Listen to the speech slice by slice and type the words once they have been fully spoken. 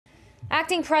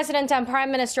Acting President and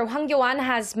Prime Minister Hwang Kyo-ahn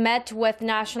has met with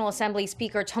National Assembly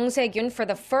Speaker Chung Sye-kyun for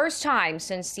the first time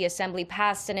since the Assembly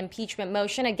passed an impeachment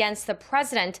motion against the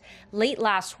president late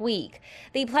last week.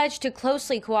 They pledged to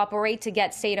closely cooperate to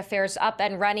get state affairs up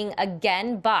and running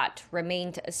again, but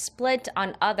remained split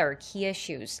on other key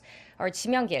issues. Our Ji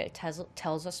Myung-kil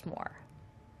tells us more.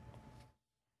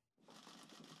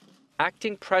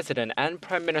 Acting President and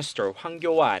Prime Minister Hwang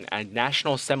Kyo-ahn and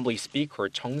National Assembly Speaker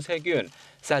Chung Sye-kyun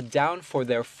sat down for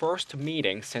their first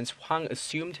meeting since Hwang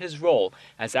assumed his role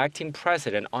as acting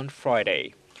president on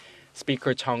Friday.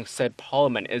 Speaker Chung said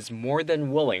Parliament is more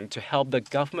than willing to help the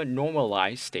government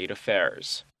normalize state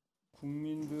affairs.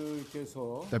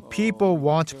 The people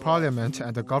want Parliament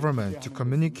and the government to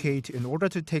communicate in order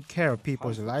to take care of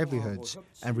people's livelihoods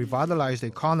and revitalize the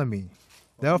economy.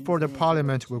 Therefore, the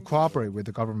Parliament will cooperate with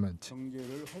the government.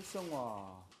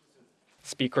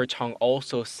 Speaker Chung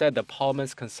also said the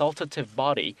Parliament's consultative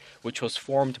body, which was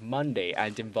formed Monday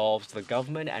and involves the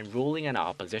government and ruling and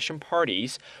opposition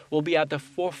parties, will be at the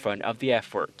forefront of the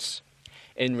efforts.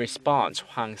 In response,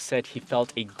 Hwang said he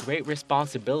felt a great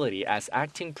responsibility as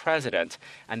acting president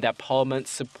and that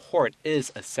Parliament's support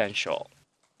is essential.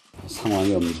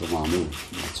 상황의 엄중함을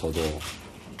저도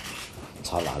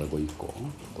잘 알고 있고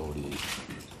또 우리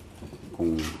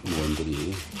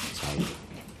공무원들이 잘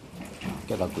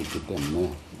깨닫고 있기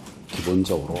때문에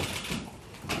기본적으로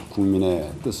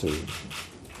국민의 뜻을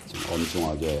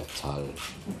엄중하게 잘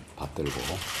받들고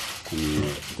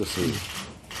국민의 뜻을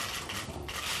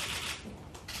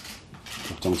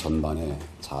국정 전반에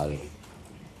잘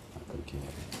그렇게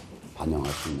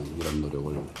반영할 수 있는 이런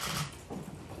노력을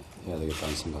해야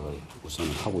되겠다는 생각을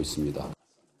우선은 하고 있습니다.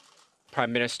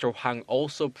 Prime Minister Hwang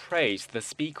also praised the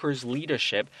Speaker's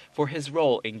leadership for his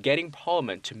role in getting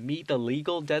Parliament to meet the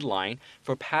legal deadline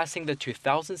for passing the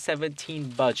 2017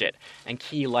 budget and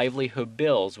key livelihood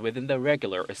bills within the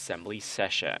regular Assembly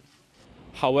session.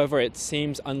 However, it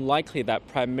seems unlikely that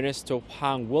Prime Minister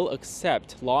Hwang will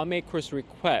accept lawmakers'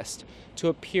 request to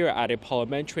appear at a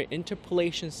parliamentary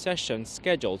interpellation session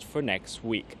scheduled for next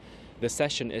week. The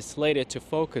session is slated to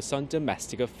focus on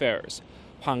domestic affairs.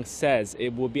 Hwang says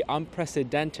it would be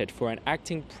unprecedented for an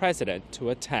acting president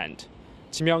to attend.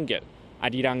 Ji Myung-kil,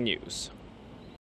 Arirang News.